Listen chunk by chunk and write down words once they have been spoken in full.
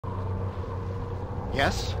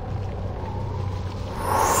Yes?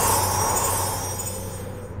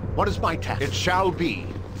 What is my task? It shall be.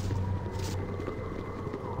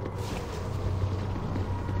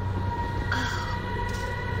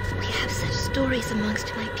 We have such stories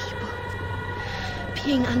amongst my people.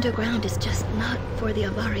 Being underground is just not for the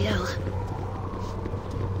Avariel.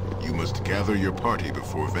 You must gather your party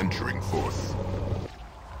before venturing forth.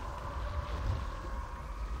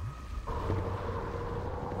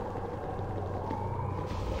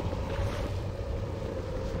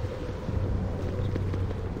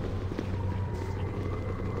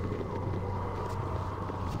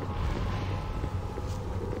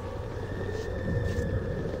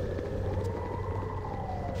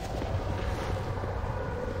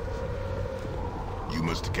 You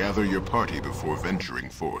must gather your party before venturing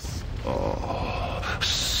forth. Oh,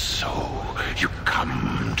 so you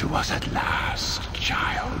come to us at last,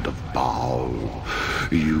 child of Baal.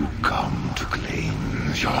 You come to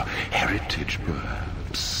claim your heritage,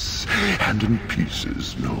 perhaps, and in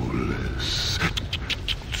pieces, no less.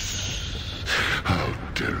 How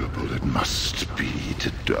terrible it must be to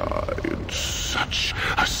die in such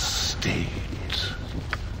a state.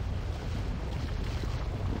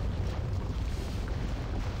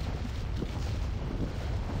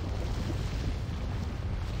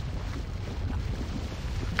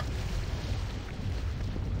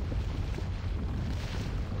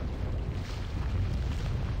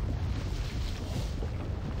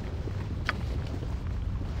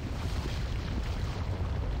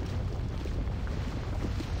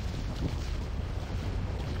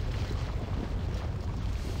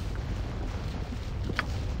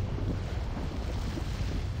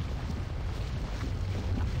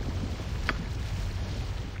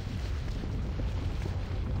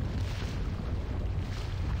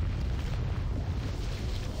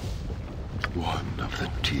 One of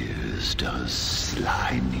the tears does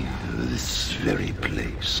lie near this very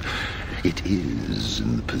place. It is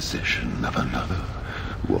in the possession of another,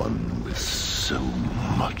 one with so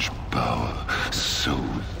much power, so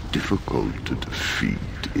difficult to defeat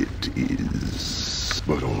it is.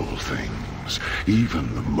 But all things,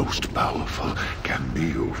 even the most powerful, can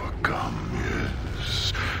be overcome,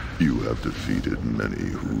 yes. You have defeated many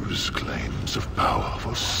whose claims of power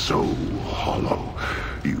were so hollow,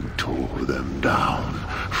 you tore them down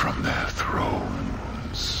from their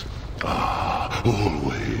thrones. Ah,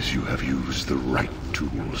 always you have used the right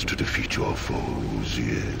tools to defeat your foes,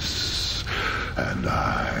 yes. And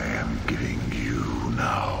I am giving you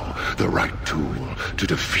now the right tool to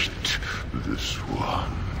defeat this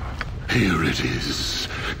one. Here it is.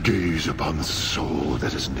 Gaze upon the soul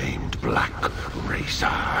that is named Black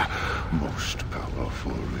Razor. Most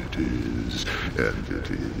powerful it is, and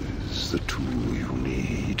it is the tool you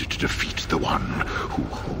need to defeat the one who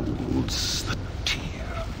holds the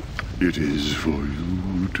tear. It is for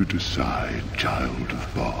you to decide, child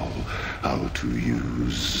of Baal, how to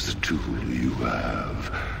use the tool you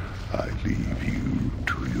have. I leave you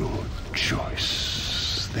to your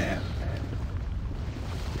choice then.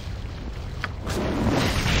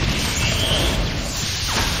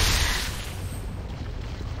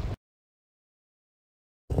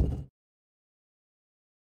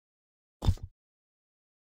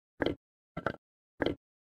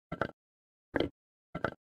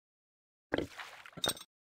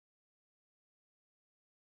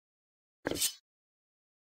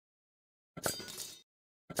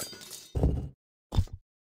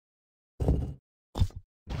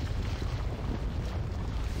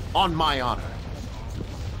 On my honor.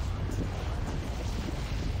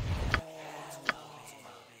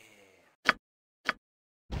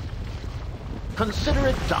 Consider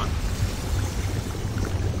it done.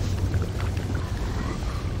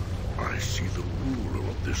 I see the ruler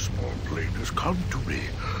of this small plane has come to me.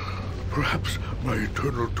 Perhaps my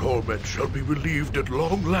eternal torment shall be relieved at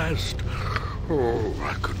long last. Oh,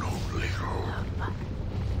 I can only hope.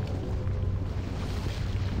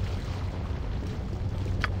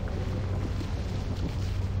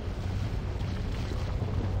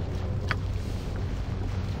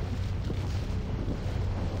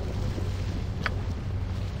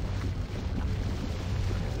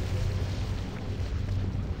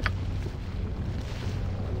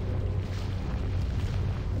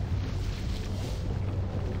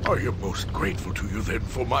 I am most grateful to you then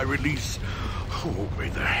for my release. Oh, may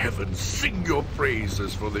the heavens sing your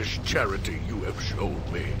praises for this charity you have shown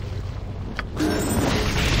me.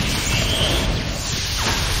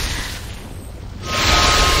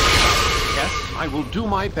 Yes, I will do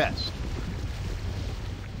my best.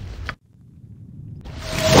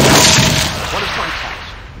 What is my task?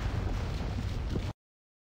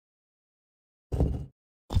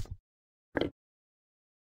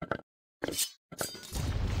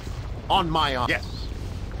 On my honor. Yes.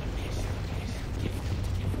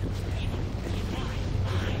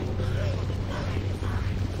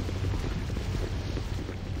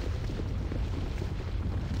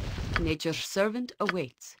 Nature's servant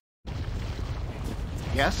awaits.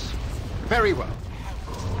 Yes? Very well.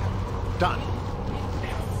 Done.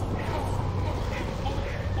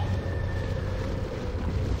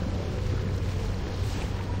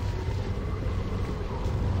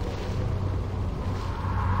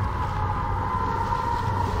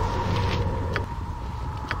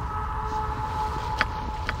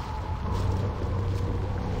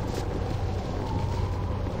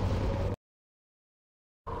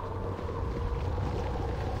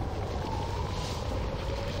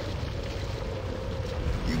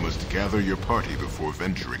 Gather your party before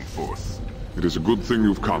venturing forth. It is a good thing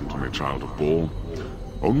you've come to me, Child of Ball.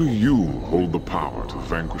 Only you hold the power to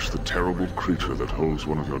vanquish the terrible creature that holds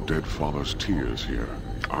one of your dead father's tears here.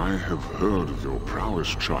 I have heard of your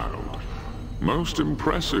prowess, child. Most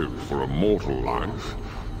impressive for a mortal life.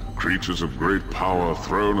 Creatures of great power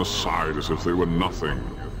thrown aside as if they were nothing.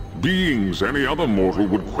 Beings any other mortal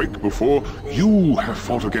would quake before, you have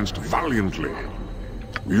fought against valiantly.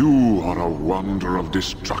 You are a wonder of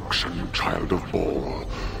destruction, Child of Ball.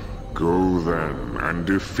 Go then, and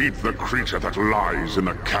defeat the creature that lies in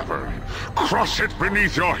the cavern. Crush it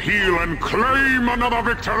beneath your heel and claim another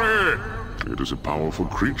victory! It is a powerful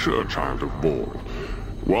creature, Child of Ball.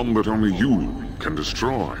 One that only you can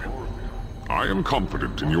destroy. I am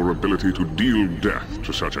confident in your ability to deal death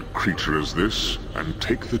to such a creature as this, and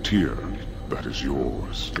take the tear that is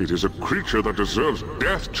yours. It is a creature that deserves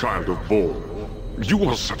death, Child of Ball. You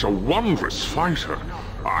are such a wondrous fighter.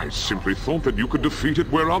 I simply thought that you could defeat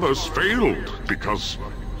it where others failed, because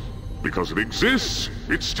it exists.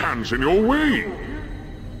 It stands in your way.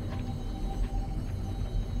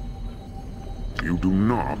 You do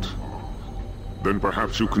not? Then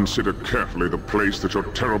perhaps you consider carefully the place that your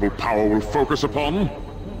terrible power will focus upon?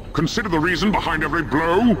 Consider the reason behind every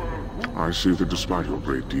blow? I see that despite your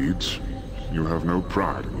great deeds, you have no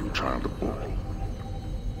pride in you, Child of Ball.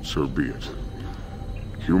 So be it.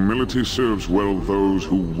 Humility serves well those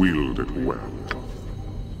who wield it well.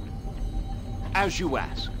 As you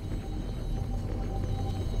ask.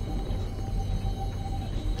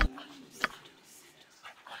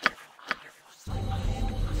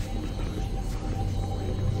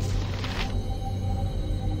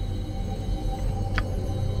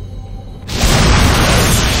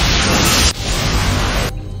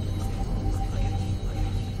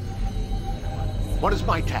 What is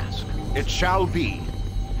my task? It shall be.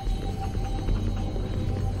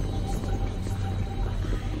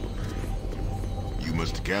 You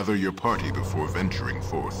must gather your party before venturing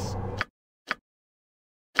forth.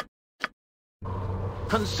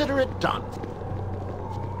 Consider it done.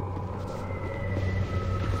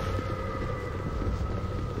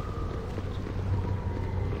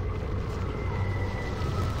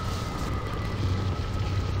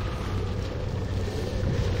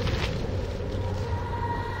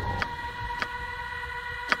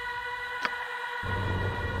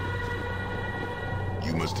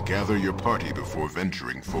 Gather your party before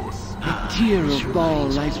venturing forth. The Tear of Ball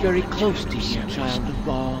lies very close to you, Child of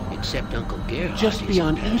Ball. Except Uncle Geralt. Just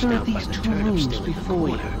beyond either of these two rooms before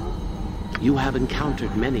you. You have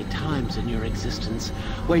encountered many times in your existence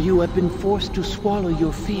where you have been forced to swallow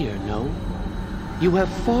your fear, no? You have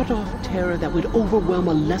fought off terror that would overwhelm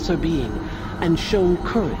a lesser being and shown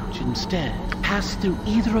courage instead. Pass through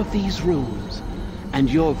either of these rooms, and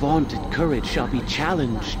your vaunted courage shall be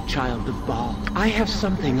challenged, Child of Ball. I have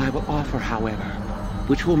something I will offer, however,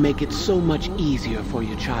 which will make it so much easier for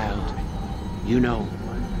you, child. You know,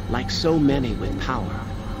 like so many with power,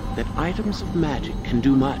 that items of magic can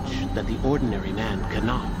do much that the ordinary man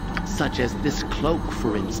cannot. Such as this cloak,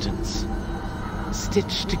 for instance.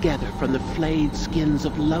 Stitched together from the flayed skins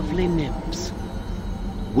of lovely nymphs.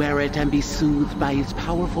 Wear it and be soothed by its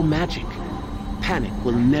powerful magic. Panic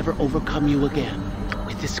will never overcome you again.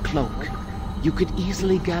 With this cloak, you could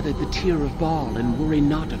easily gather the Tear of Ball and worry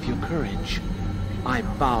not of your courage. I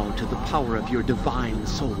bow to the power of your divine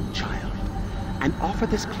soul, child, and offer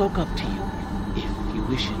this cloak up to you, if you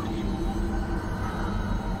wish it.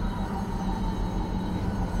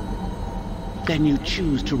 Then you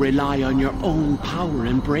choose to rely on your own power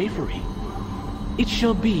and bravery. It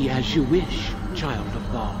shall be as you wish, Child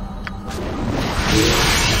of Ball.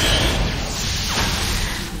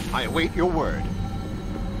 I await your word.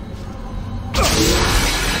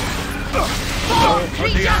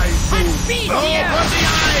 Creature, unfeed here! the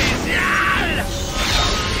eyes! Yeah!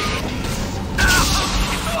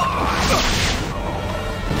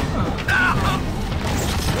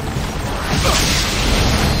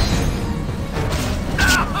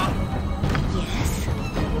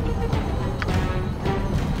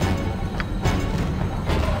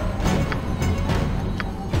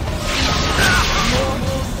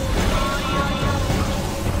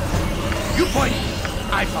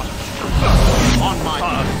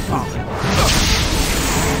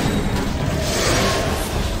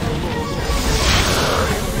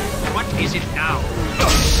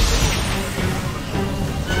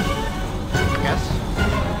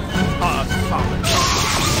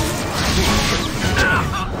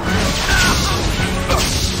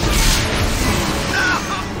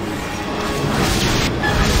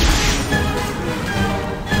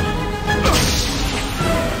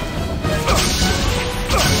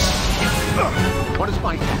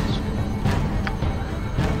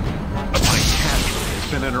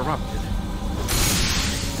 interrupted.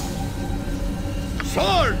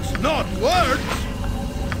 Swords, not words!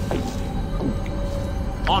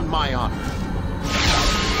 On my honor.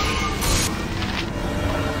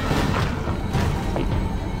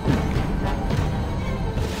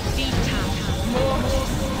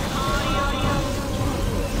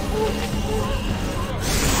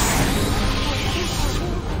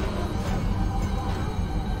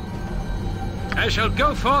 I shall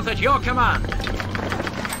go forth at your command.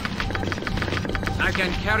 I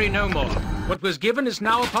can carry no more. What was given is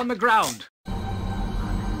now upon the ground.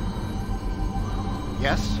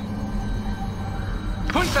 Yes?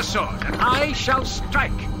 Point the sword, and I shall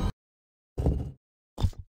strike.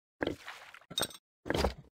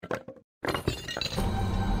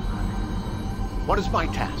 What is my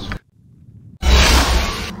task?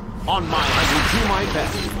 On my, I will do my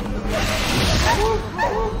best.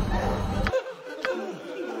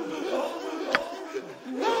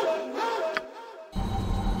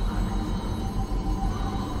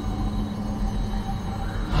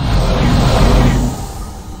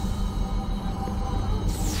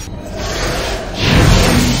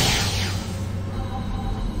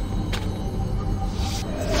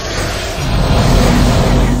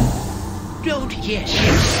 Don't yes,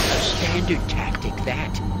 a standard tactic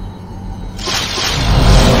that.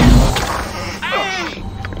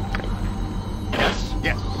 Yes,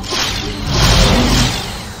 yes.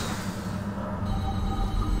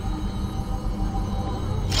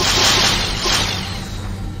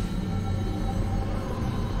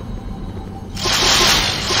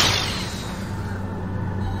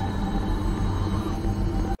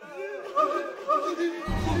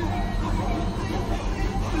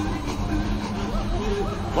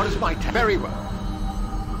 What is my task? Very well.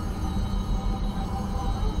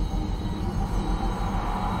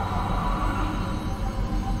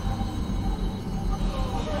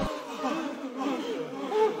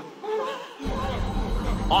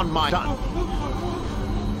 On my done.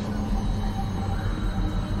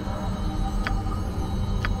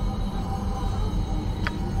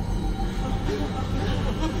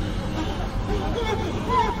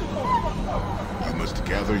 You must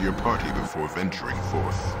gather your party before venturing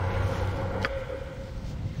forth.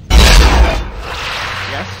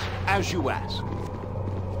 Yes, as you ask.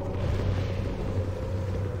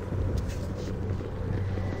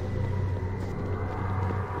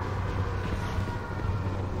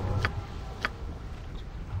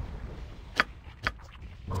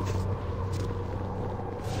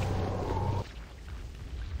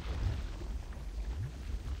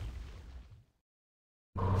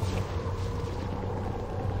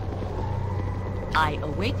 I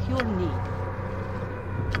await your need.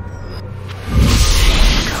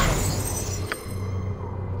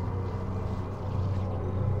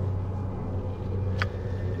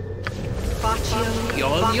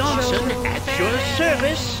 Jarl Janssen at your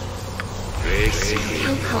service.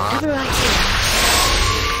 Help however I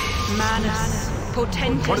can. Manus,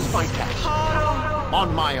 potentis. What is my task?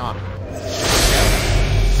 On my honor.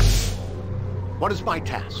 What is my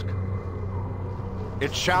task?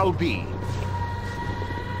 It shall be.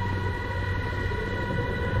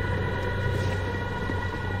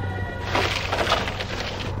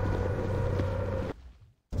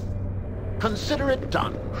 Consider it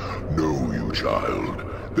done. Know you, child,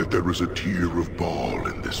 that there is a tier of Baal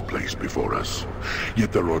in this place before us.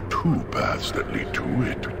 Yet there are two paths that lead to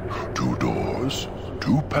it. Two doors,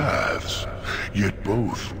 two paths. Yet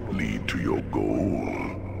both lead to your goal.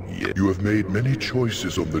 Yet you have made many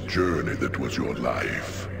choices on the journey that was your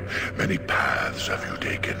life. Many paths have you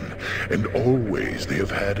taken, and always they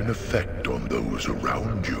have had an effect on those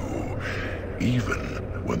around you, even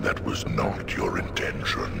when that was not your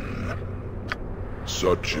intention.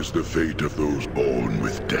 Such is the fate of those born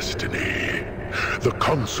with destiny. The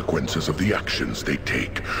consequences of the actions they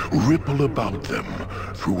take ripple about them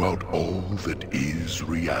throughout all that is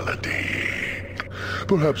reality.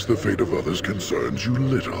 Perhaps the fate of others concerns you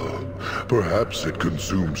little. Perhaps it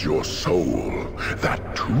consumes your soul.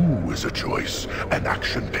 That too is a choice, an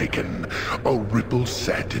action taken, a ripple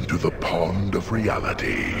set into the pond of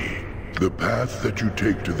reality. The path that you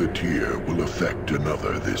take to the tier will affect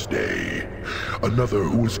another this day. Another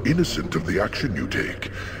who is innocent of the action you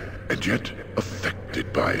take, and yet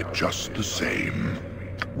affected by it just the same.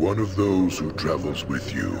 One of those who travels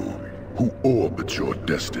with you, who orbits your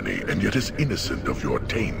destiny and yet is innocent of your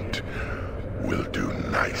taint, will do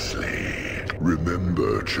nicely.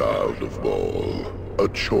 Remember, child of Baal, a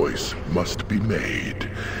choice must be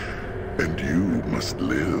made. And you must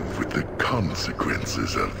live with the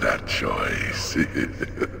consequences of that choice.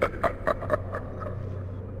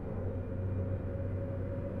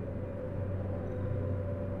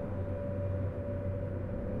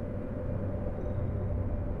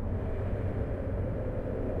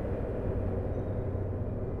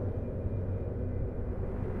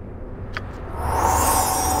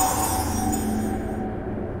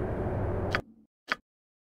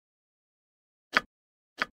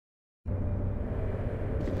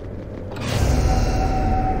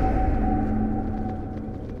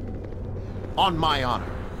 On my honor.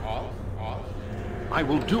 I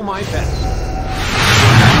will do my best.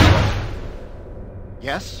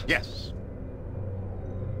 Yes? Yes.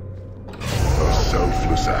 A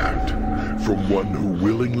selfless act from one who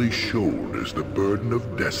willingly shoulders the burden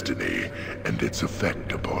of destiny and its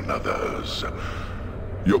effect upon others.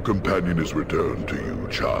 Your companion is returned to you,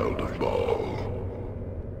 child of Baal.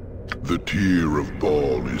 The tear of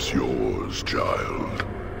Baal is yours, child.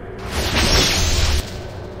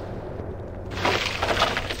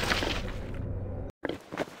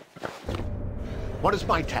 What is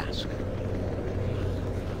my task?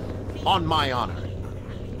 On my honor.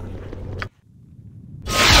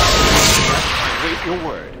 I wait your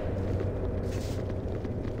word.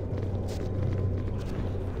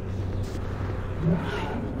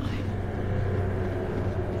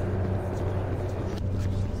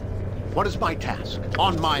 What is my task?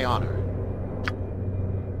 On my honor.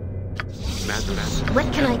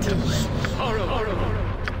 What can I do?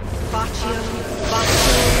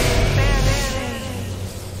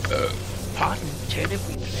 Pardon,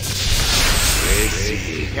 terribly placed.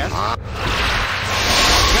 Yes?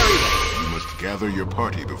 You must gather your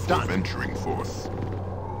party before venturing forth.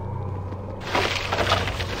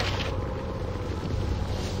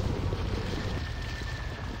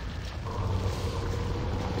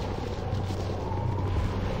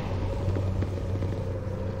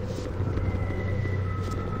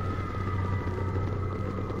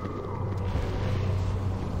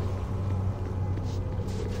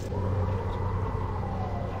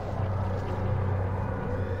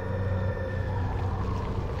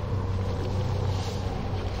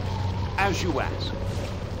 As you ask.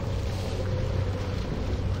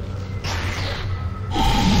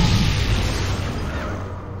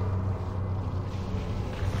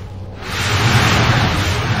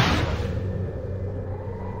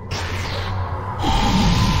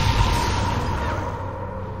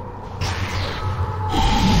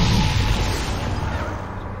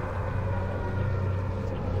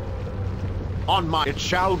 On my... It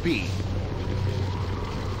shall be.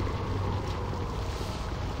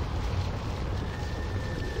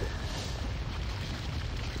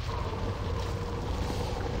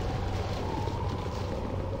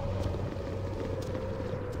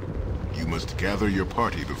 You must gather your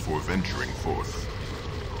party before venturing forth.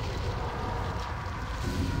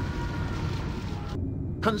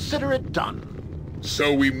 Consider it done.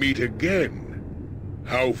 So we meet again.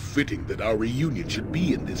 How fitting that our reunion should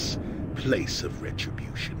be in this place of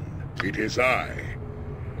retribution. It is I,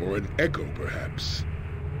 or an echo perhaps.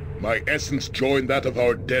 My essence joined that of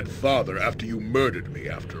our dead father after you murdered me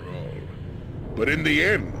after all. But in the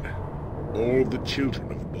end, all the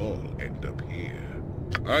children of Baal end up here.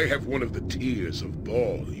 I have one of the tears of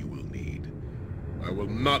Baal you will need. I will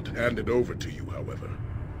not hand it over to you, however.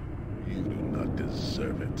 You do not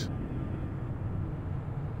deserve it.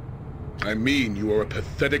 I mean, you are a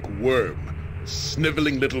pathetic worm,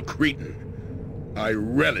 sniveling little cretin. I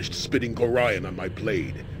relished spitting Gorion on my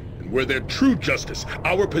blade, and were there true justice,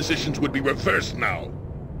 our positions would be reversed now.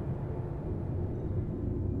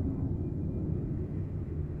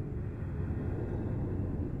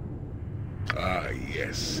 Ah,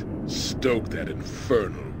 yes. Stoke that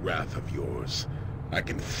infernal wrath of yours. I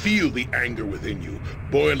can feel the anger within you,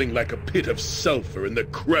 boiling like a pit of sulfur in the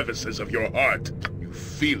crevices of your heart. You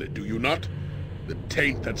feel it, do you not? The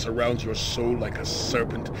taint that surrounds your soul like a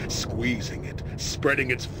serpent, squeezing it,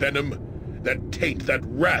 spreading its venom. That taint, that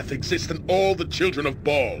wrath exists in all the children of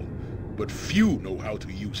Baal, but few know how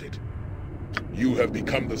to use it. You have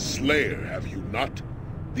become the Slayer, have you not?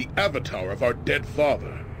 The avatar of our dead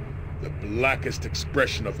father. The blackest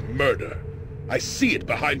expression of murder. I see it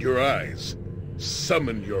behind your eyes.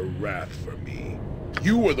 Summon your wrath for me.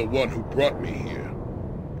 You are the one who brought me here.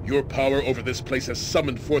 Your power over this place has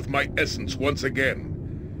summoned forth my essence once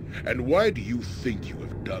again. And why do you think you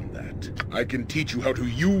have done that? I can teach you how to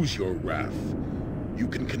use your wrath. You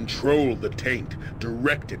can control the taint,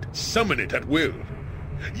 direct it, summon it at will.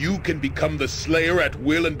 You can become the Slayer at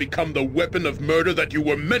will and become the weapon of murder that you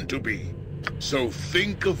were meant to be. So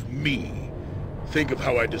think of me. Think of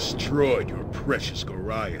how I destroyed your precious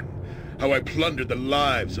Gorion. How I plundered the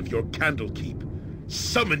lives of your Candlekeep.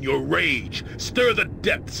 Summon your rage. Stir the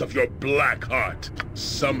depths of your black heart.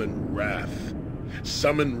 Summon wrath.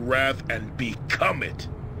 Summon wrath and become it.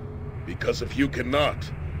 Because if you cannot,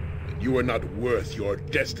 then you are not worth your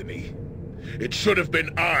destiny. It should have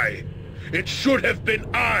been I. It should have been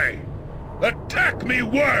I. Attack me,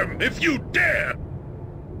 worm, if you dare!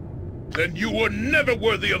 Then you were never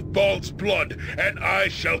worthy of Baal's blood, and I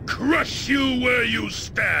shall crush you where you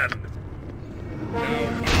stand!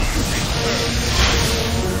 Now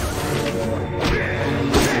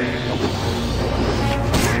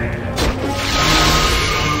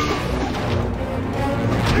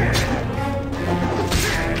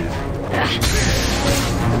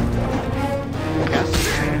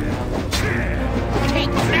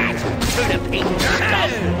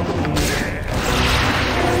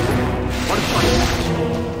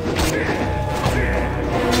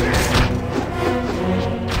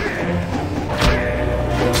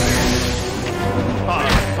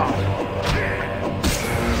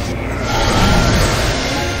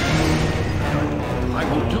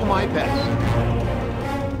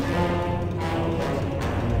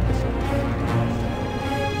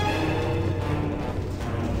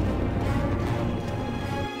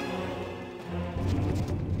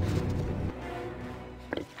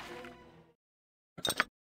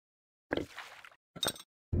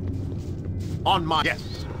On my...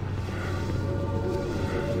 Yes.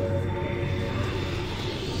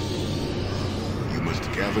 You must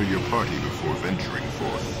gather your party before venturing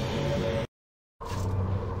forth.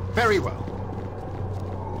 Very well.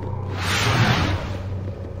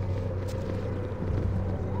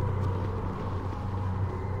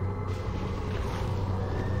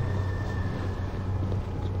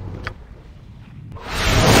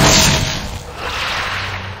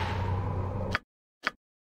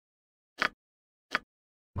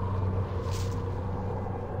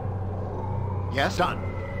 Yes, done.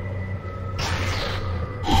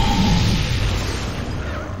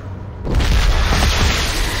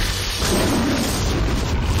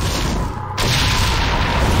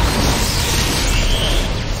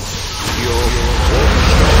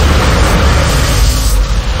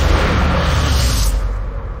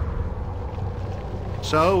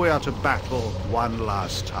 So we are to battle one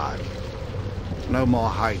last time. No more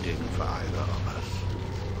hiding for either of us.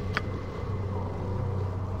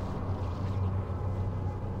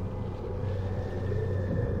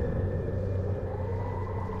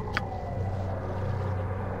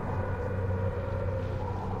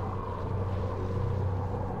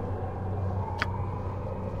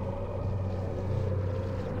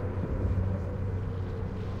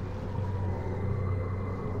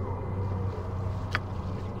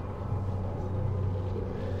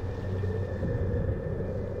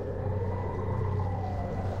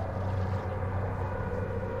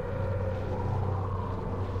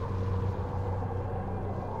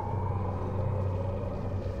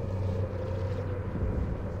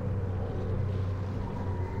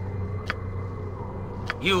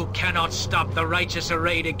 You cannot stop the righteous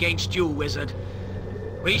arrayed against you, wizard.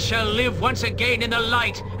 We shall live once again in the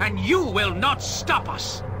light, and you will not stop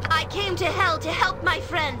us. I came to hell to help my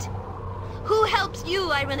friend. Who helps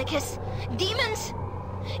you, Irenicus? Demons?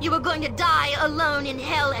 You are going to die alone in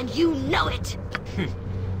hell, and you know it.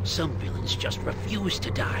 Some villains just refuse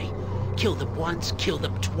to die. Kill them once, kill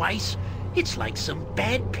them twice. It's like some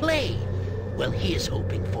bad play. Well, here's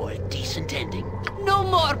hoping for a decent ending. No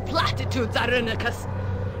more platitudes, Irenicus.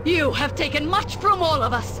 You have taken much from all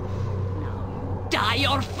of us. Now, die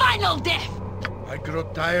your final death! I grow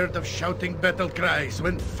tired of shouting battle cries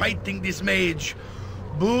when fighting this mage.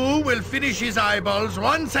 Boo will finish his eyeballs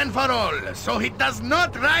once and for all, so he does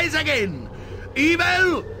not rise again.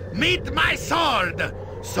 Evil, meet my sword!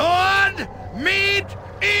 Sword, meet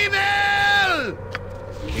evil!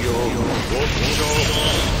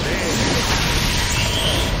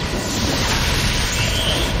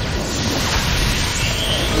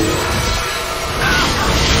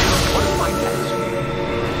 What is my task?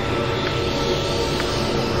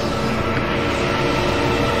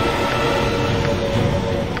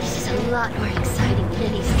 This is a lot more exciting than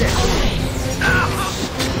any circle.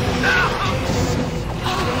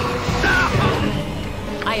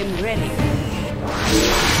 I am ready.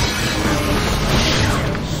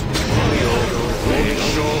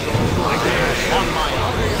 On my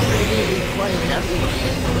honor.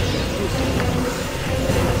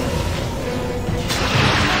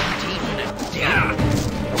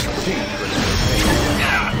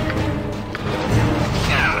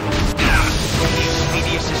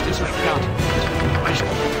 Speedy assistance we've got.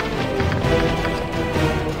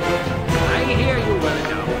 I hear you well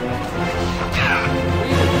enough.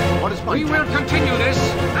 What is my We will continue this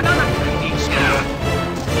another 3 weeks.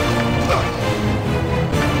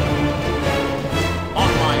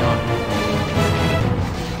 On my honor.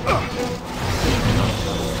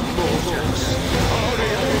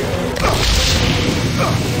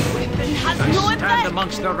 Weapon has I no stand effect!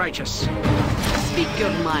 amongst the righteous. Speak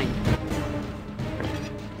your mind.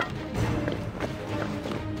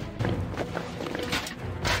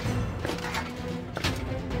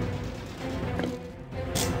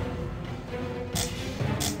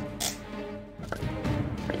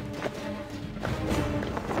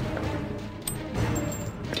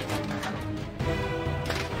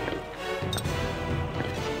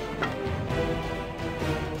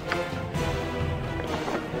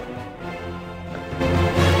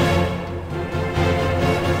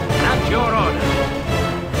 order.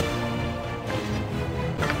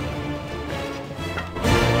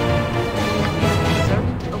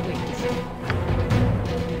 Servant awaits.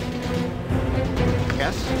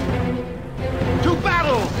 Yes? To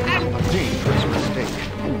battle! And a dangerous mistake.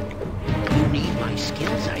 You need my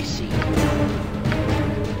skills, I see.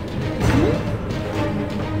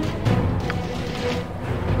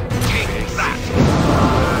 Take that!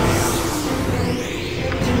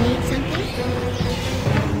 You need something?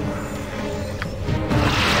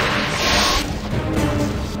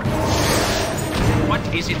 What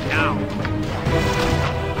is it now?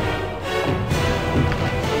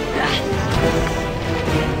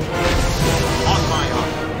 On my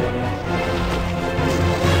honor.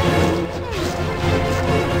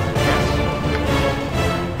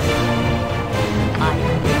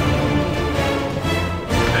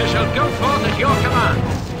 I shall go forth at your command.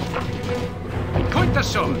 Point the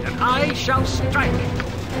sword, and I shall strike.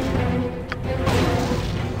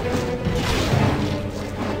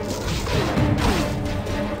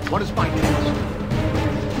 What is my task?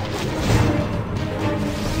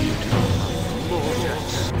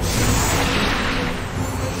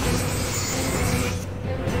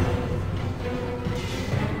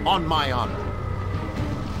 On my honor.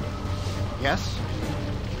 Yes?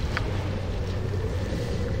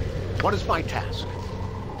 What is my task?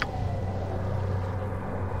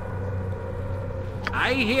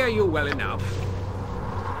 I hear you well enough.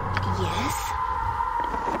 Yes?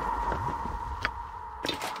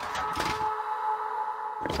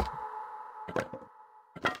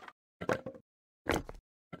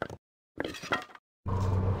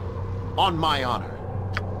 On my honor.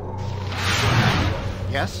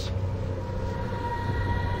 Yes?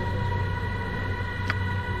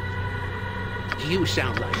 You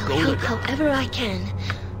sound like I'll help Golden. however I can.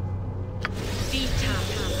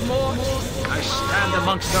 I stand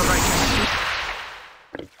amongst the righteous.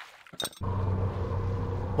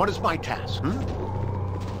 What is my task?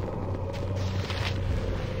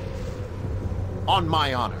 On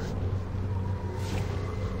my honor.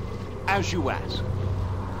 As you ask.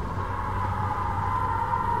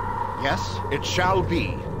 Yes, it shall be.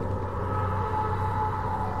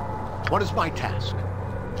 What is my task?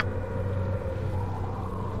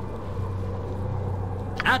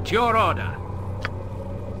 At your order.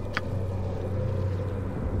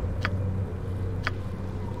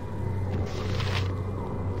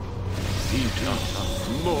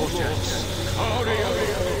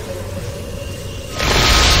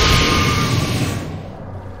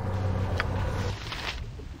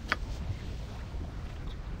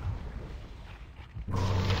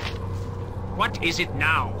 What is it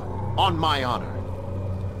now? On my honor.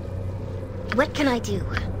 What can I do?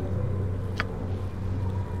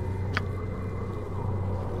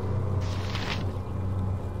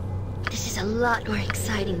 This is a lot more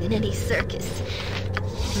exciting than any circus.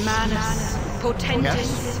 Manus, potentis.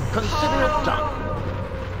 Yes? Consider it done.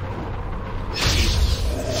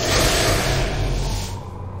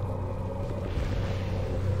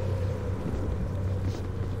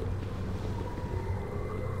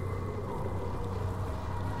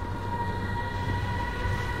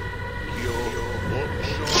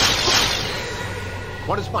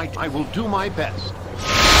 What is my... I will do my best.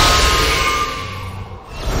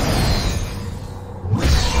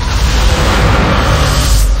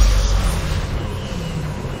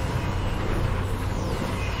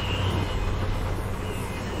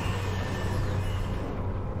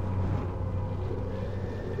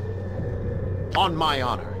 On my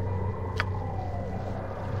honor.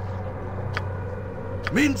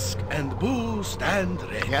 Minsk and Boo stand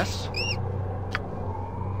ready. Yes?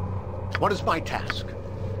 What is my task?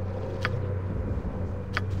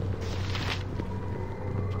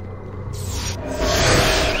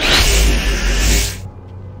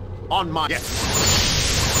 On my... Yes.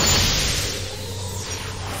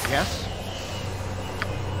 Yes?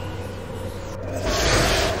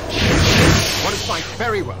 What is my...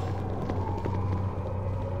 Very well.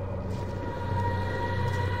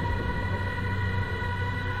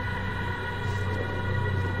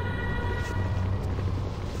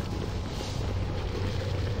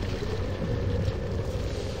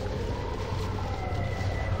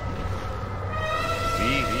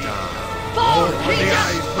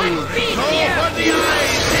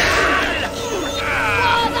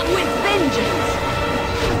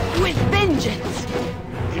 With vengeance!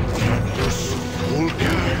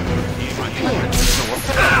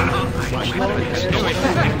 My weapon has no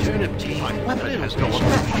effect. My weapon has no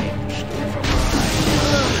effect.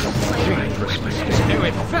 No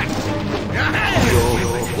effect!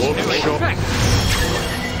 No effect!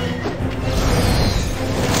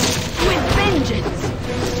 With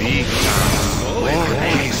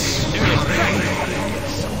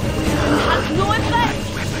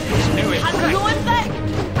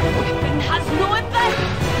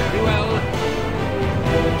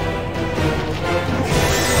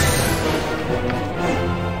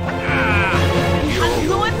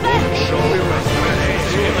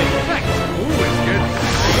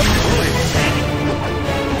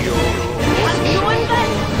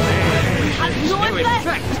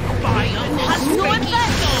You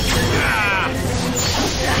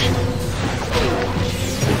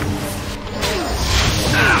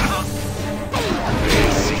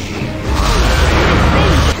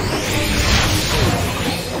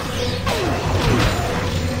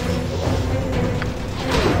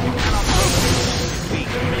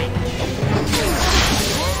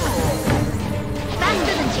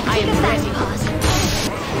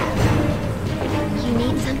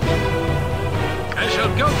need something? I shall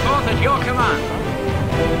go forth at your command.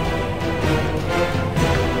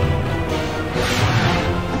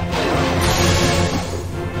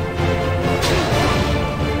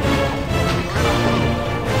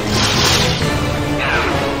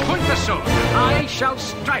 Point the sword. I shall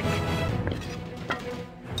strike.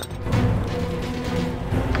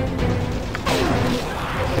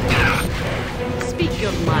 Speak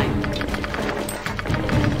your mind.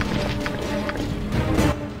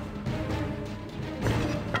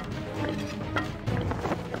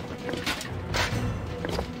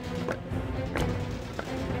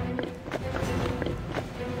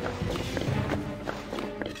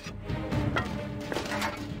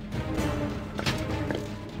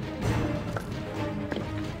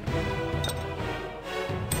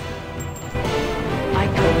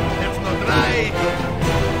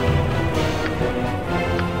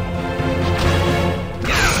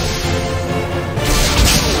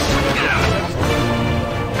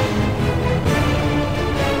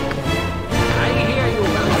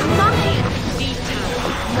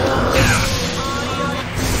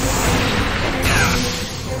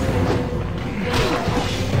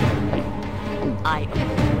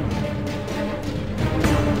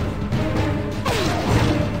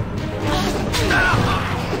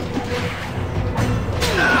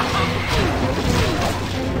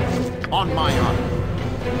 On my honor.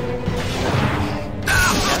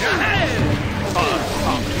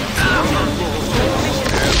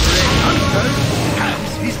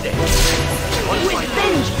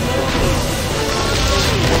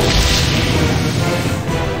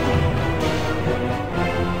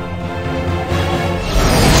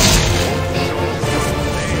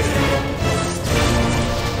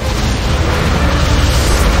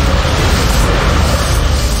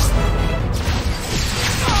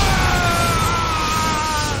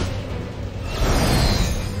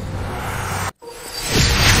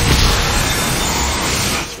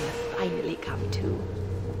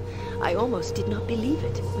 I almost did not believe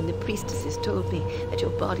it when the priestesses told me that your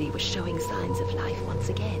body was showing signs of life once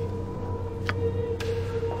again.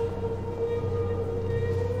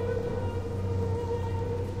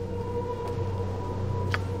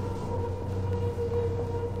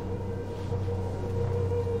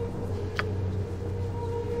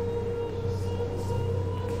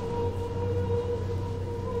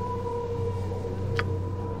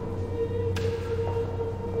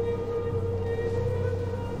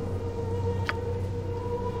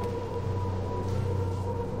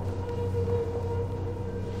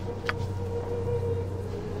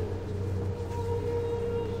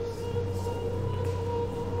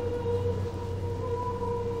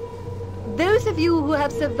 Those of you who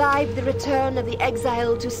have survived the return of the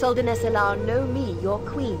exile to Silentgameplays know me, your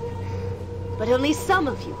queen. But only some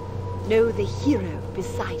of you know the hero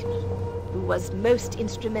beside me, who was most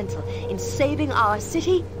instrumental in saving our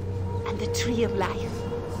city and the Tree of Life.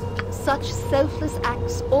 Such selfless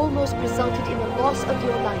acts almost resulted in the loss of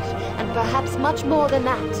your life, and perhaps much more than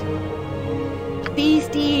that. These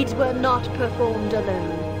deeds were not performed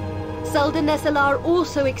alone. Silentgameplays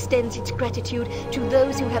also extends its gratitude to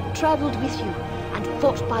those who have traveled with you and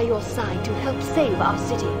fought by your side to help save our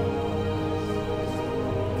city.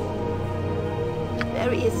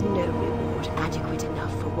 There is no reward adequate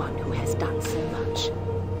enough for one who has done so much.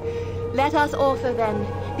 Let us offer, then,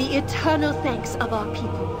 the eternal thanks of our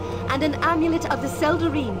people and an amulet of the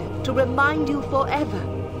Seldarine to remind you forever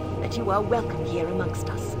that you are welcome here amongst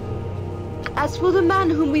us. As for the man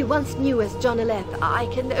whom we once knew as Jonaleth, I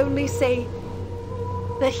can only say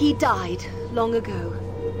that he died long ago.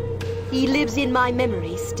 He lives in my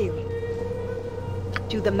memory still.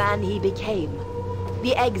 To the man he became,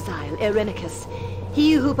 the exile Irenicus,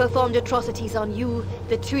 he who performed atrocities on you,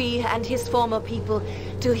 the tree, and his former people,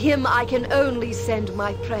 to him I can only send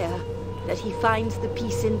my prayer that he finds the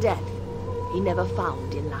peace in death he never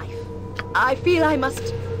found in life. I feel I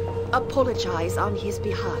must apologize on his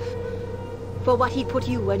behalf for what he put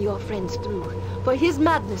you and your friends through. For his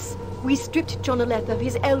madness, we stripped Jonaleth of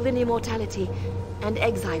his elven immortality and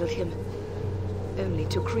exiled him, only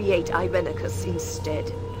to create Irenicus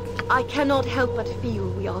instead. I cannot help but feel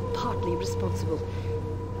we are partly responsible.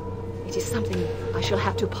 It is something I shall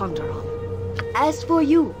have to ponder on. As for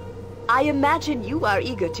you, I imagine you are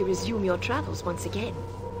eager to resume your travels once again.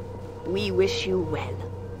 We wish you well.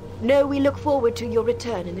 Know we look forward to your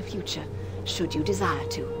return in the future, should you desire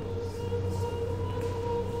to.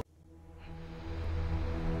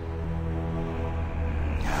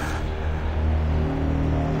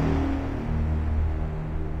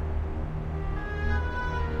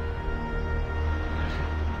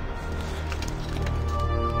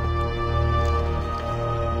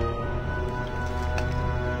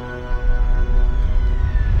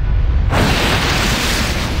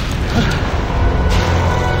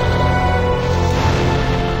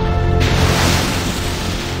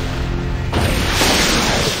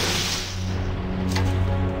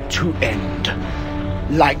 To end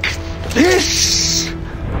like this!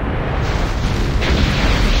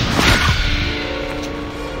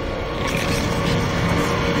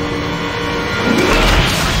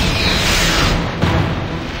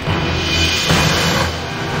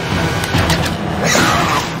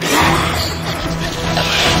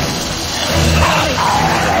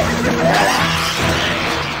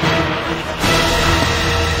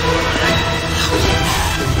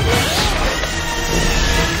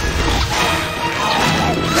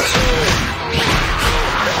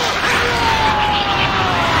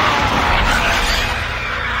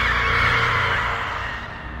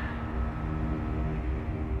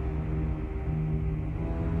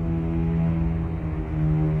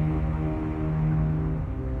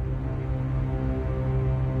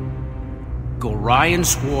 Gorion's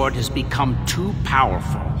sword has become too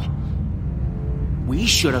powerful. We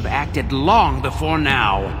should have acted long before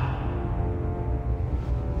now.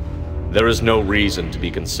 There is no reason to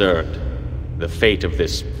be concerned. The fate of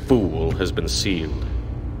this fool has been sealed.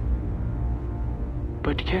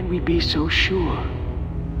 But can we be so sure?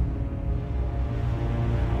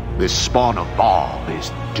 This spawn of Baal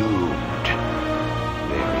is doomed.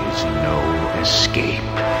 There is no escape.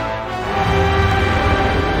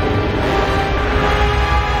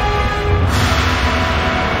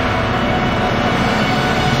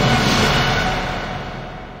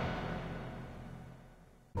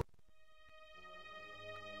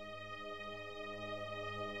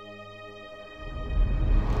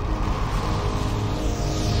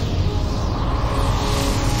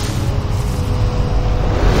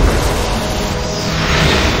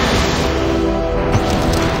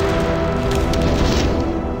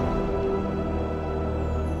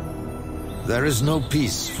 There is no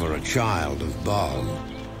peace for a child of Baal.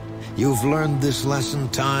 You've learned this lesson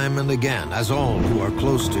time and again, as all who are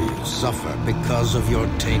close to you suffer because of your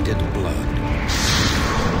tainted blood.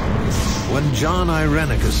 When John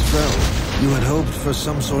Irenicus fell, you had hoped for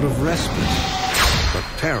some sort of respite, but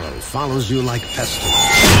peril follows you like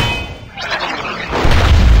pestilence.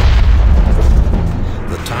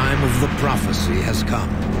 The time of the prophecy has come.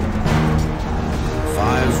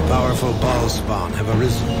 5 powerful Baal spawn have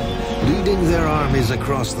arisen, leading their armies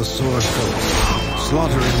across the Sword Coast,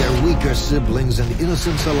 slaughtering their weaker siblings and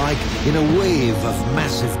innocents alike in a wave of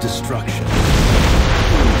massive destruction.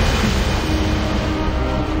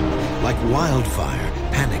 Like wildfire,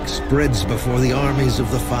 panic spreads before the armies of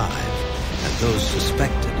the 5, and those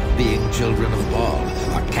suspected of being children of Baal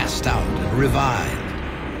are cast out and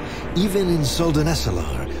revived. Even in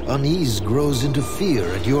Soldanesalar, unease grows into fear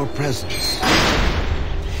at your presence.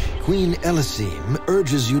 Queen Elysim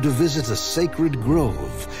urges you to visit a sacred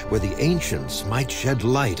grove where the ancients might shed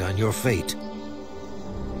light on your fate.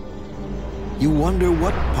 You wonder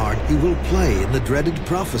what part you will play in the dreaded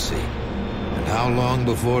prophecy, and how long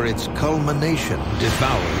before its culmination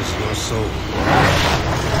devours your soul.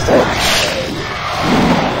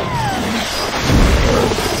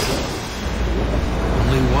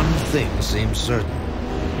 Only one thing seems certain.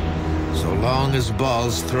 So long as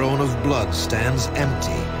Baal's throne of blood stands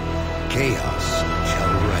empty, chaos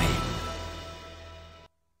shall reign.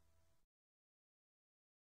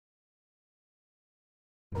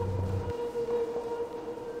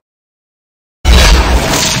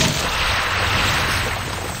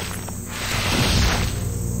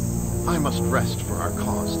 I must rest for our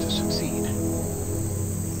cause to succeed.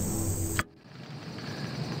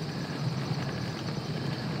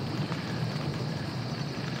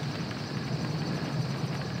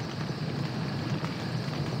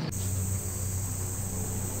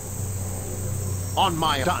 On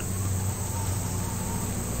my done.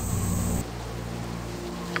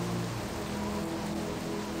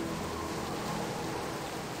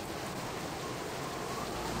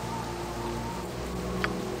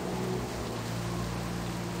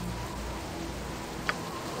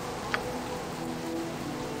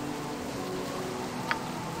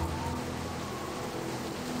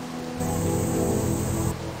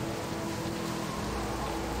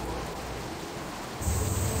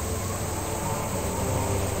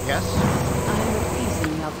 guess? I'm at peace in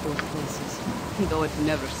the outdoor places, though it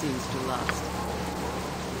never seems to last.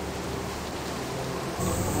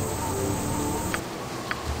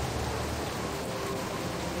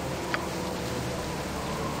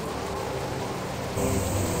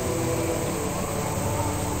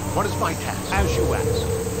 What is my task? As you ask.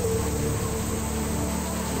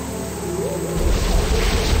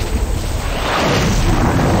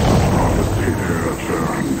 Prophecy hath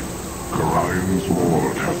turned. Garion's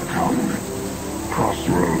ward hath come.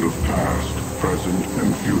 Crossroad of past, present,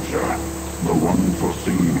 and future. The one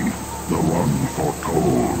foreseen, the one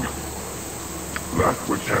foretold. That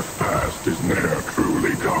which hath passed is ne'er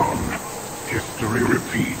truly gone. History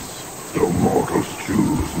repeats, though mortals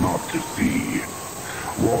choose not to see.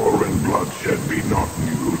 War and bloodshed be not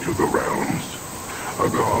new to the realms. A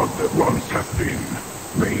god that once hath been,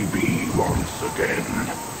 may be once again.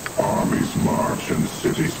 Armies march and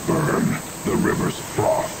cities burn, the rivers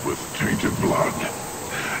froth with tainted blood.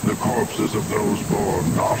 The corpses of those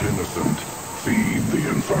born not innocent feed the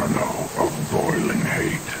inferno of boiling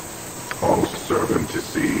hate. False servant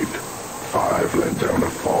deceived, 5 led down a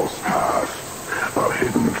false path. A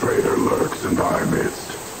hidden traitor lurks in thy midst.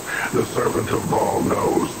 The servant of Baal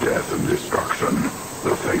knows death and destruction,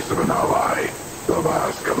 the face of an ally, the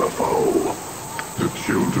mask of a foe. The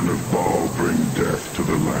children of Baal bring death to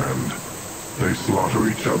the land. They slaughter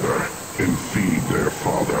each other and feed their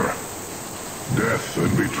father. Death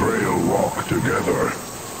and betrayal walk together.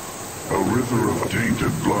 A river of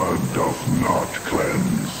tainted blood doth not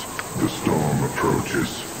cleanse. The storm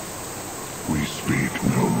approaches. We speak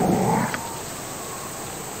no more.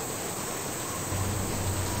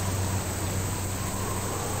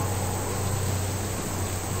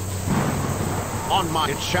 On my...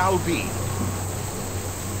 It shall be.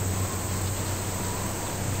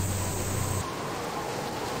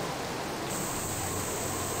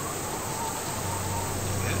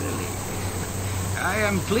 I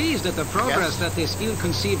am pleased at the progress that this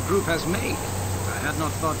ill-conceived group has made. I had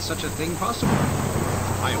not thought such a thing possible.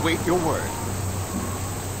 I await your word.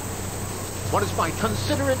 What is my...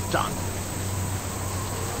 Consider it done.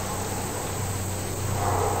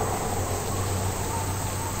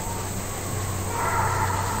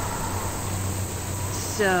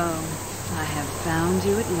 So, I have found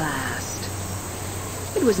you at last.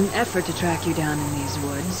 It was an effort to track you down in these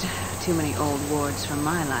woods. Too many old wards for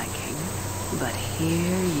my liking. But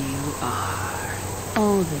here you are.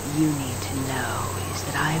 All that you need to know is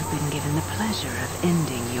that I have been given the pleasure of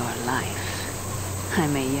ending your life. I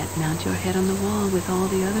may yet mount your head on the wall with all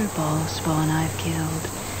the other ball spawn I've killed.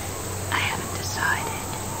 I haven't decided.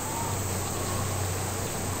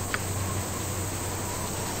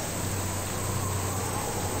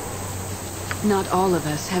 Not all of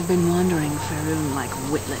us have been wandering Faerun like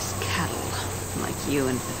witless cattle, like you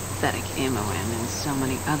and pathetic Imoen and so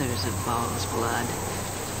many others of Baal's blood.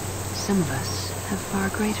 Some of us have far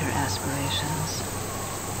greater aspirations.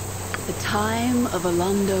 The time of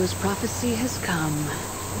Alondo's prophecy has come.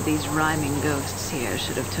 These rhyming ghosts here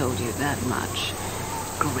should have told you that much.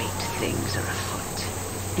 Great things are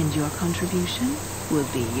afoot, and your contribution will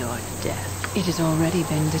be your death. It has already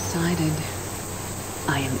been decided.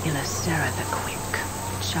 I am Ilasera the Quick,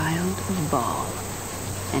 child of Baal,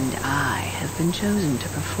 and I have been chosen to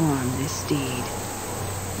perform this deed.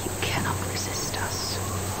 You cannot resist us.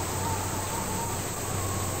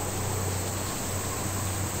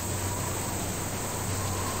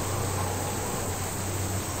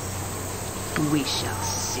 We shall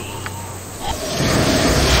see.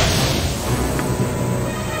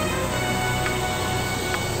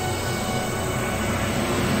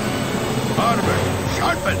 Armor,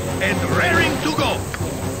 sharpened, and raring to go.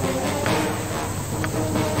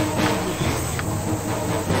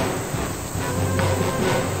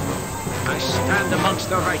 I stand amongst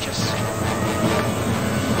the righteous.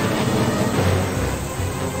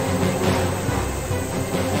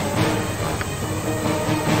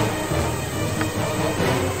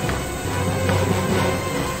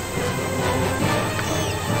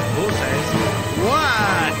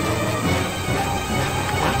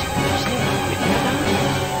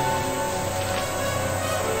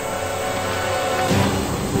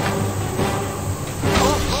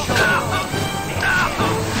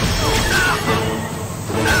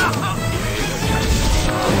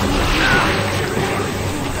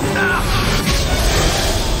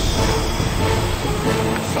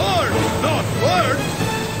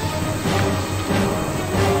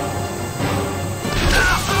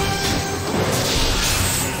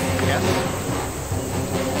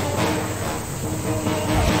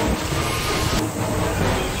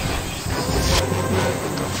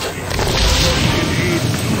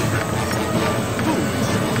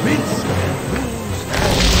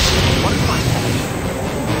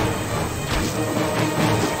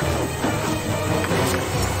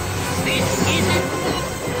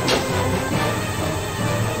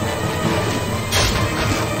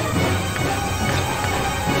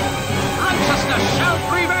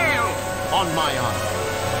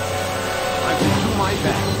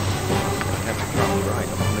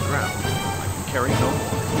 right upon the ground. I can carry no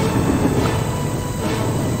more.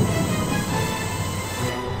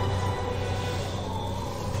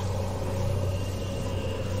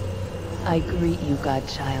 I greet you,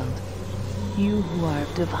 Godchild. You who are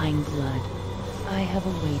of divine blood, I have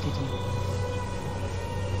awaited you.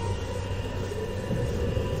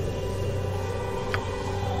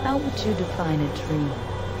 How would you define a dream?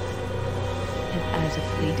 If as a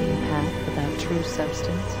fleeting path without true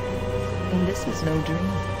substance, then this is no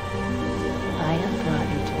dream. I have brought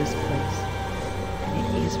you to this place, and it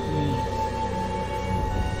is real.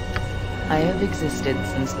 I have existed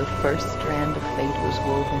since the first strand of fate was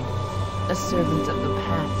woven, a servant of the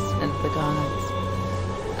past and the gods.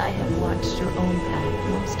 I have watched your own path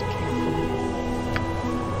most carefully.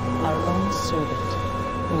 Our own servant,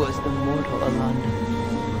 who was the mortal Alonda,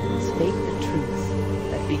 spake the truth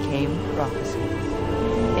that became prophecy.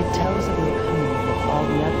 It tells of your coming with all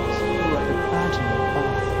the others who are the progeny of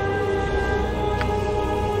Baal.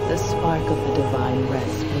 The spark of the divine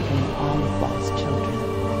rests within all of Baal's children,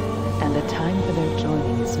 and the time for their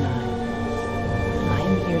joining is nigh. I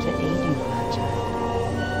am here to aid you, Godchild.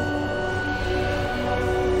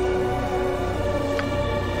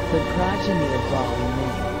 The progeny of Baal were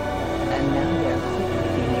many, and now they are quickly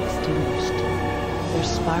being extinguished, their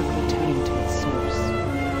spark returning to its source.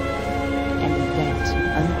 An event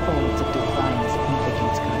unfolds of divine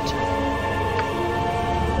significance, Godchild.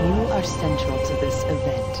 You are central to this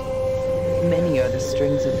event. Many are the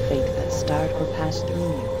strings of fate that start or pass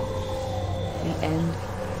through you. The end,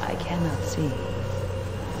 I cannot see.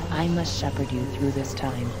 I must shepherd you through this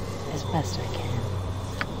time as best I can.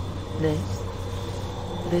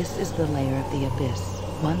 This is the layer of the abyss,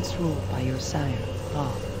 once ruled by your sire,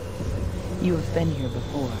 Baal. You have been here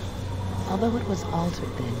before, although it was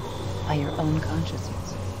altered then by your own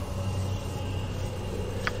consciousness.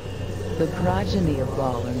 The progeny of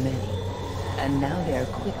Baal are many, and now they are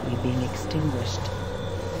quickly being extinguished,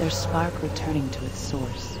 their spark returning to its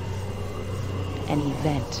source. An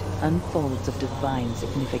event unfolds of divine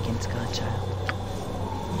significance, Godchild.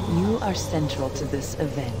 You are central to this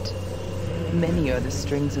event. Many are the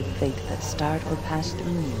strings of fate that start or pass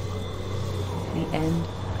through you. The end,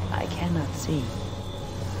 I cannot see.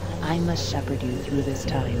 I must shepherd you through this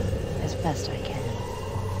time as best I can.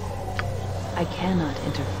 I cannot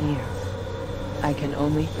interfere. I can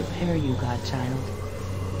only prepare you, Godchild,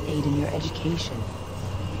 aid in your education.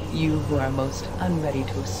 You who are most unready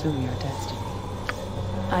to assume your destiny.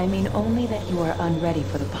 I mean only that you are unready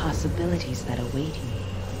for the possibilities that await you.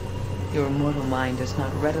 Your mortal mind does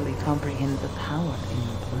not readily comprehend the power in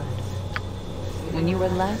your blood. When you were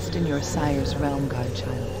last in your sire's realm,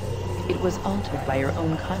 Godchild, it was altered by your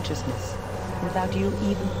own consciousness, without you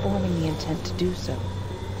even forming the intent to do so.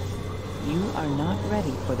 You are not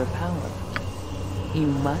ready for the power. You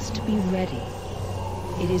must be ready.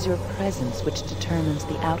 It is your presence which determines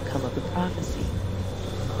the outcome of the prophecy,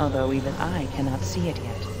 although even I cannot see it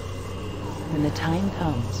yet. When the time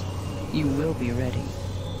comes, you will be ready.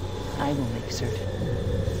 I will make certain.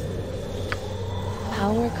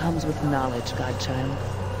 Power comes with knowledge, Godchild.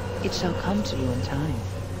 It shall come to you in time,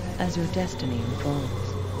 as your destiny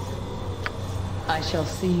unfolds. I shall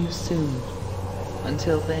see you soon.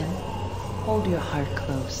 Until then, hold your heart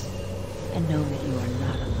close, and know that you are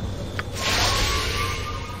not alone.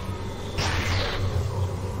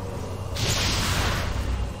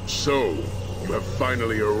 So, you have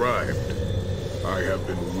finally arrived. I have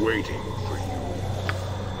been waiting for you.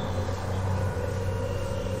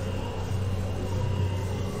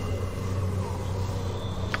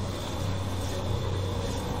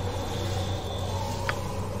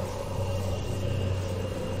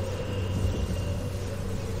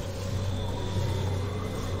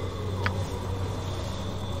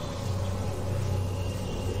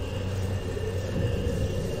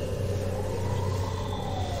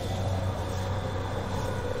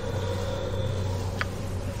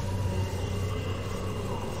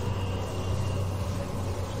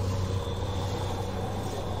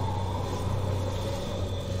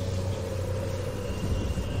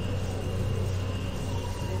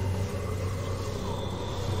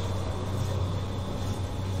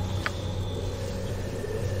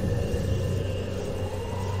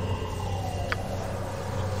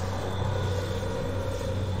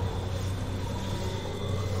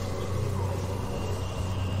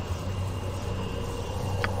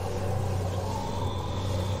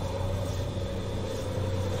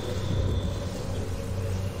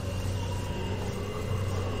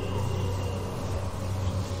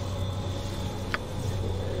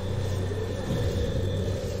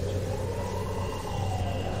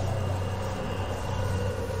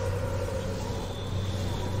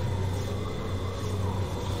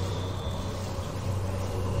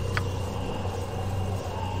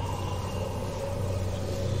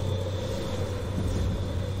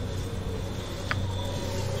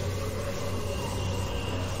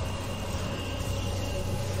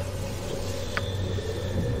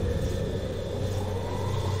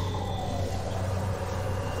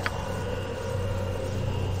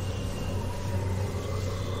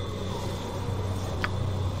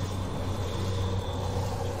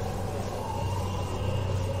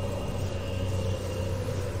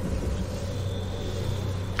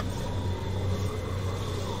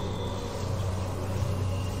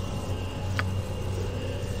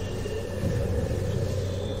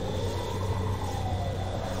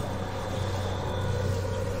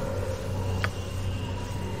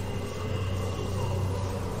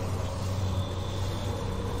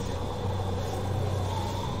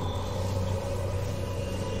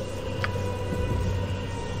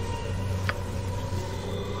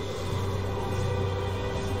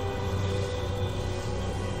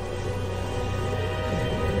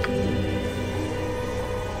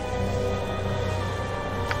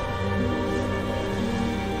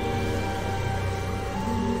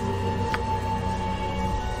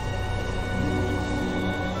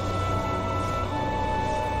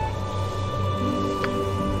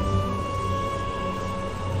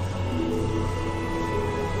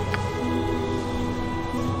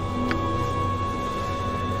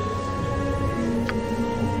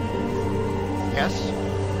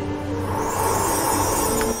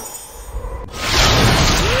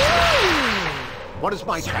 What is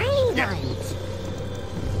my task? Shiny Yes. ones.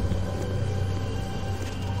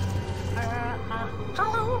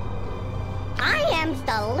 Hello? I am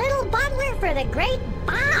the little butler for the Great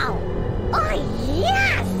Bow. Oh,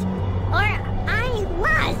 yes! Or I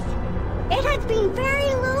was. It has been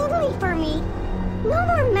very lonely for me. No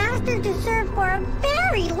more master to serve for a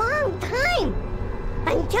very long time.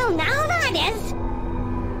 Until now, that is.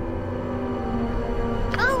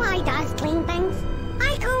 Oh, I does clean things.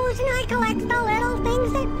 I goes and I collects the little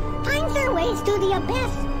things that finds their ways to the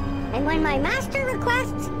abyss. And when my master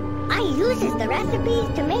requests, I uses the recipes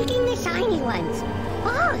to making the shiny ones.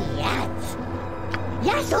 Oh, yes.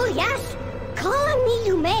 Yes, oh, yes. Call on me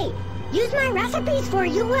you may. Use my recipes for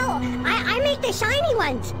you will. I make the shiny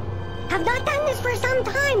ones. Have not done this for some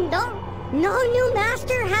time, though. No new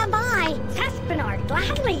master have I. Sespinar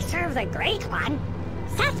gladly serve the great one.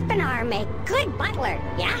 Sespinar make good butler,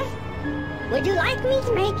 yes? Would you like me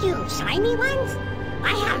to make you shiny ones?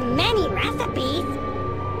 I have many recipes.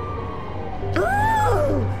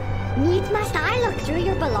 Ooh! Needs must I look through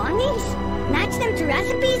your belongings? Match them to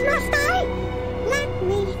recipes, must I? Let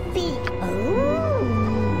me see. Ooh!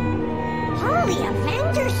 Holy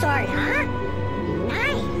Avenger sword, huh?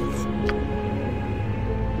 Nice.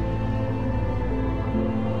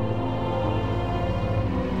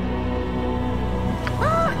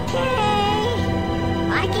 Okay.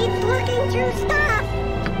 I keep looking through stuff.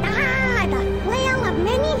 Ah, the flail of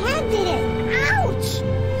many heads it is. Ouch!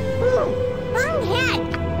 Ooh, wrong head.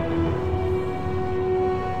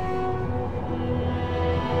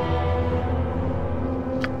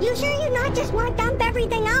 You sure you not just want to dump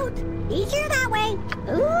everything out? Easier that way.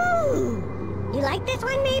 Ooh! You like this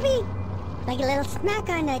one, maybe? Like a little smack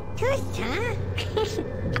on the tooth, huh?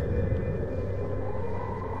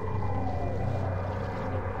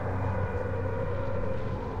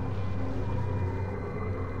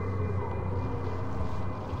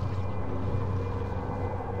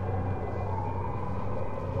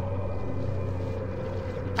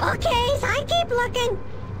 Okay, so I keep looking.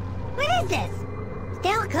 What is this?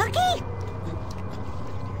 Still cookie?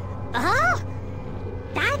 Oh?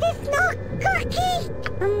 That is not cookie!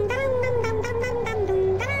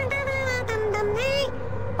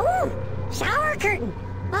 Oh, shower curtain.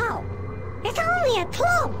 Oh, it's only a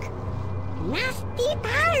cloak. Nasty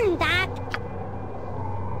pattern, that.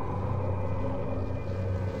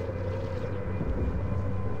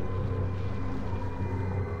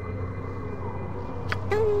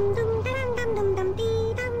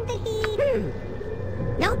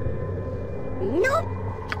 Nope. Nope.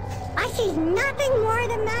 I see nothing more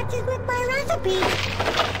that matches with my recipes.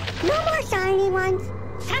 No more shiny ones.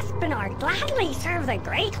 Sespinar gladly serve the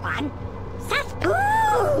great one.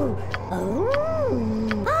 Ooh!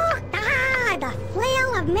 Ooh! Oh, ah, the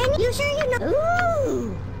flail of many. You sure you know?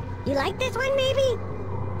 Ooh! You like this one, maybe?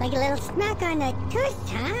 Like a little smack on the tooth,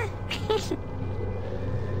 huh?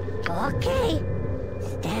 Okay.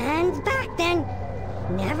 Stands back then.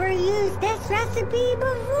 Never used this recipe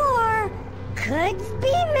before. Could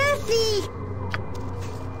be messy.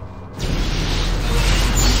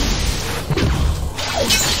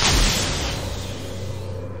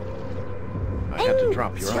 I have to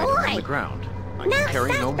drop your item on the ground. I can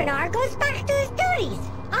carry no more. Now goes back to his duties.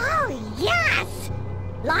 Oh, yes!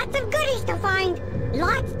 Lots of goodies to find.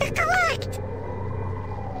 Lots to collect.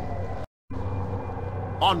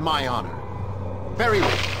 On my honor. Very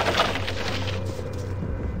well.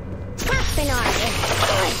 Sespinar is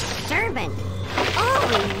good servant. Oh,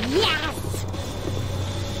 yes!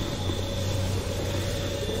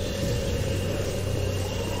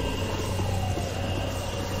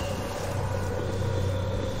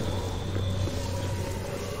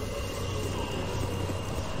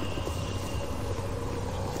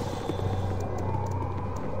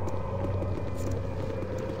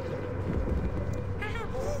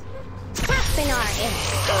 Sespinar is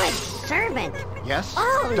good servant. Yes?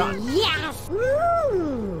 Oh, done. yes!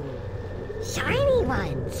 Ooh! Shiny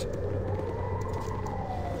ones.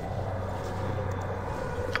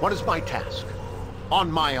 What is my task?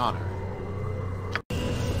 On my honor.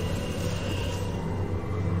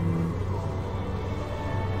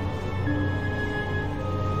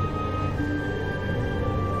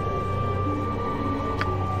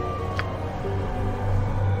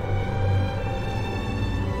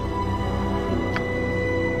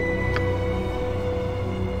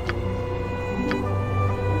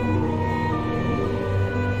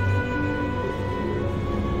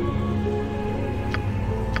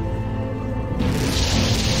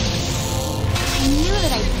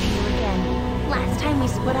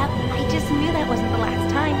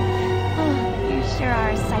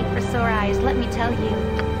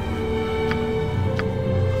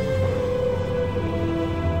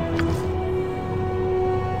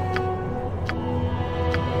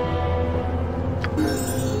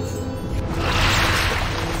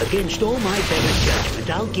 Against all my better judgment,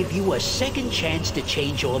 I'll give you a second chance to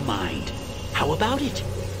change your mind. How about it?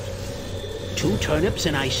 2 turnips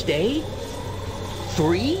and I stay?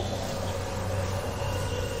 3?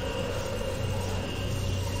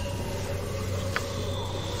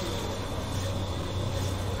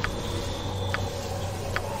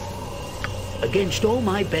 Against all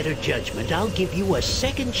my better judgment, I'll give you a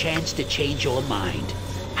second chance to change your mind.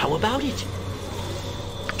 How about it?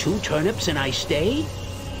 2 turnips and I stay?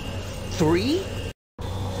 3?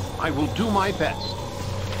 I will do my best.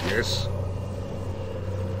 Yes?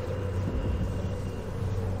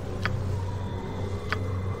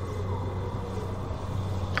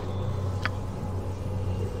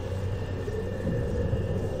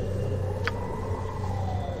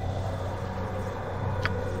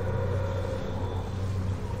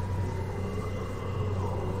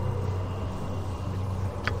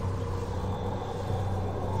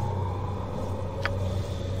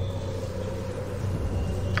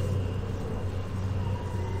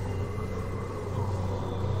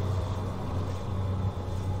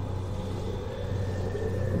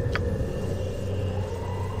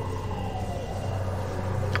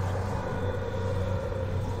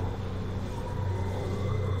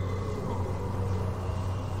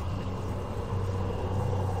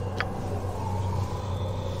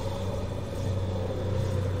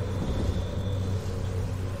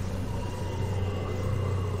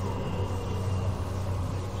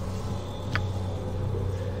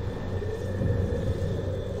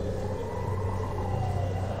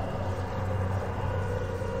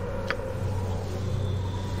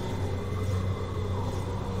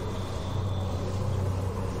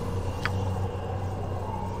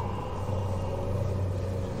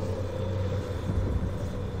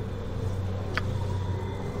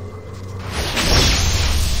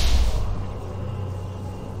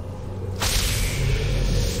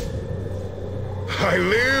 I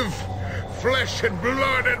live! Flesh and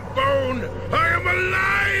blood and bone! I am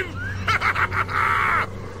alive!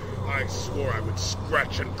 I swore I would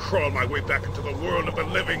scratch and crawl my way back into the world of the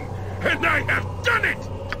living, and I have done it!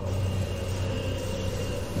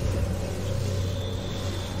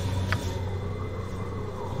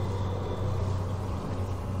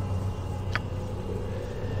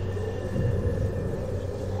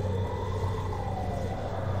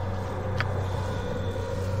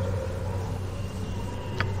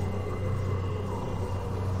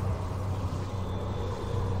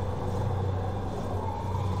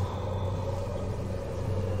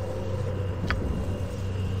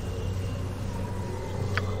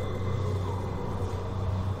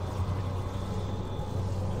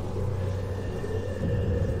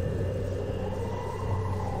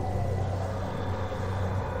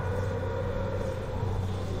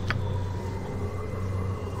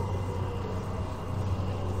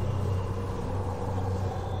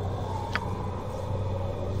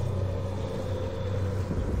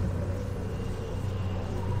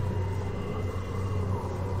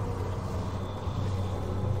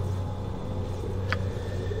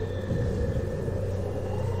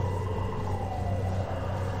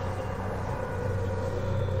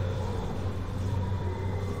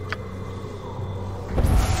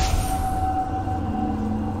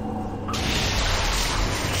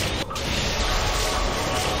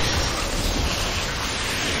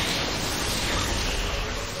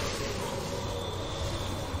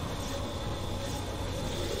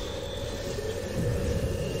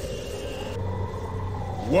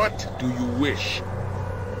 What do you wish?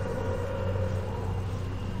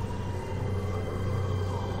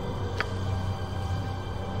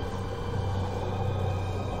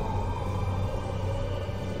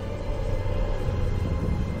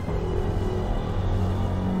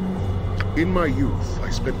 In my youth, I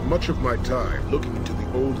spent much of my time looking into the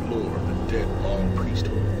old lore of the dead Maul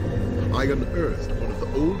priesthood. I unearthed one of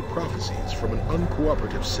the old prophecies from an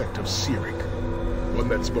uncooperative sect of Sirik, one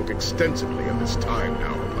that spoke extensively of this time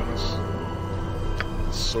now upon us.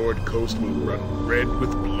 The Sword Coast will run red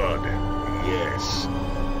with blood, yes.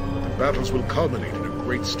 But the battles will culminate in a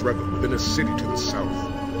great struggle within a city to the south,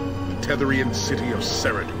 the Tetherian city of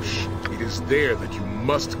Saradush. It is there that you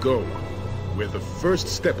must go, where the first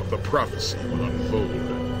step of the prophecy will unfold.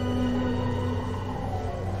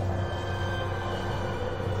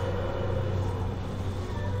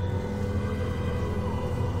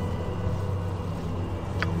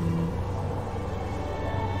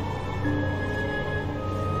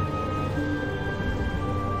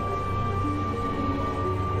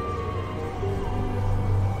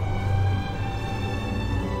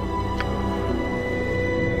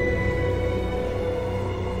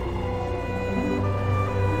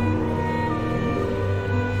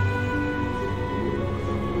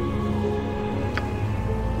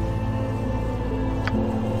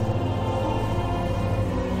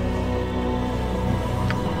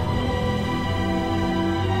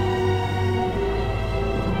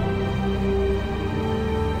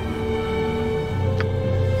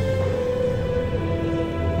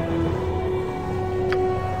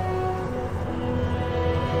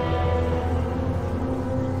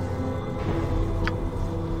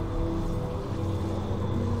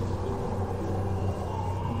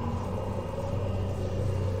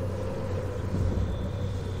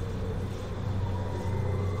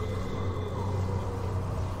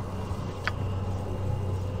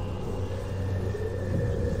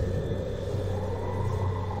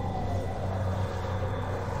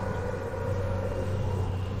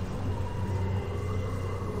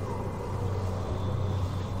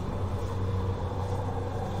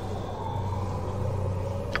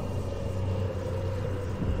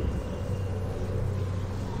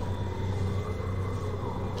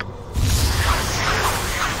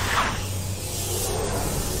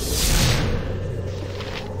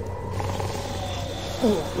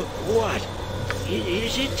 Oh, what?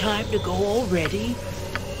 Is it time to go already?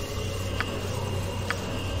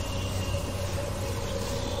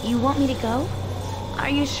 You want me to go? Are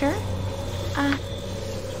you sure?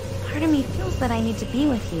 Part of me feels that I need to be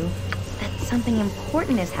with you, that something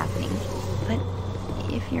important is happening. But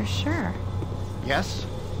if you're sure... Yes?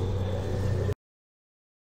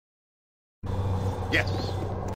 Yes.